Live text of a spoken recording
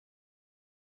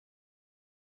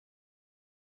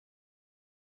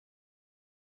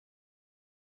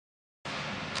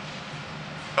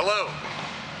Hello,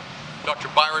 Dr.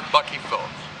 Byron Bucky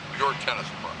Phillips, your tennis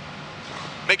pro.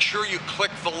 Make sure you click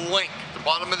the link at the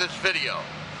bottom of this video.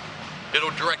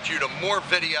 It'll direct you to more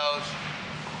videos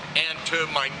and to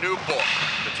my new book,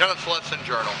 The Tennis Lesson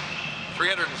Journal,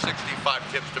 365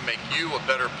 Tips to Make You a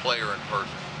Better Player in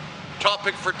Person.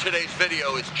 Topic for today's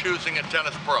video is choosing a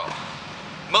tennis pro.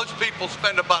 Most people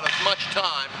spend about as much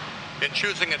time in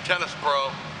choosing a tennis pro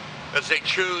as they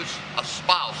choose a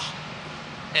spouse,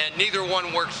 and neither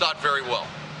one works out very well.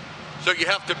 So you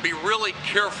have to be really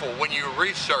careful when you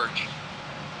research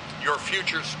your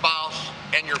future spouse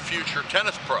and your future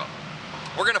tennis pro.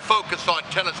 We're going to focus on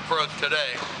tennis pros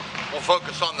today. We'll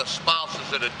focus on the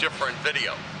spouses in a different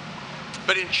video.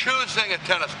 But in choosing a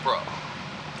tennis pro,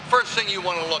 first thing you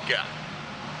want to look at,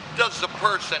 does the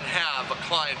person have a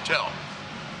clientele?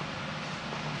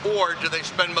 Or do they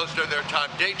spend most of their time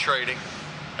day trading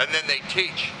and then they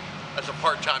teach as a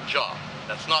part-time job?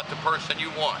 That's not the person you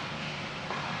want.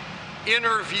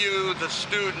 Interview the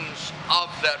students of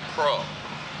that pro.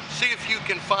 See if you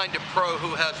can find a pro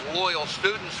who has loyal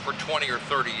students for 20 or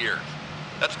 30 years.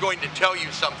 That's going to tell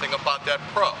you something about that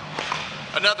pro.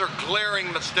 Another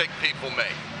glaring mistake people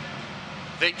make.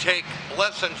 They take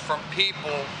lessons from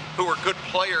people who are good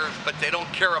players, but they don't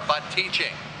care about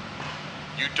teaching.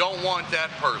 You don't want that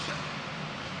person.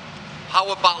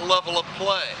 How about level of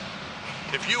play?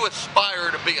 If you aspire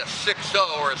to be a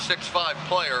 6-0 or a 6-5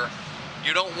 player,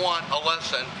 you don't want a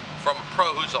lesson from a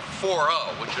pro who's a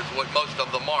 4-0, which is what most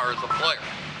of them are as a player.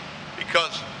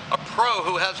 Because a pro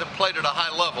who hasn't played at a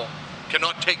high level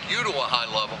cannot take you to a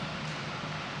high level.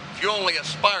 If you only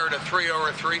aspire to 3-0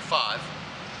 or 3-5,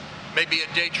 maybe a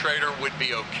day trader would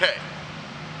be okay.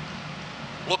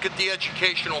 Look at the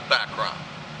educational background.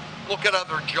 Look at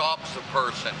other jobs the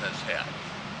person has had.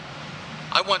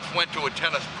 I once went to a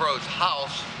tennis pro's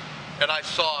house and I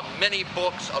saw many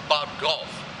books about golf,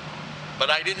 but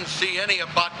I didn't see any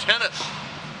about tennis.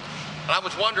 And I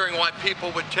was wondering why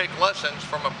people would take lessons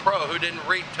from a pro who didn't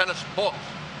read tennis books.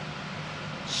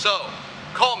 So,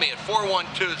 call me at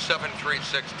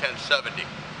 412-736-1070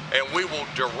 and we will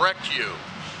direct you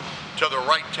to the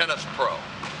right tennis pro.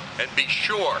 And be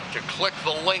sure to click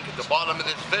the link at the bottom of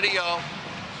this video,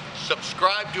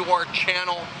 subscribe to our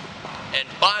channel, and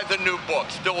buy the new book,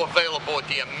 still available at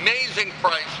the amazing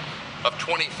price of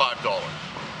 $25.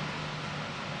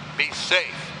 Be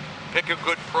safe, pick a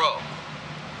good pro.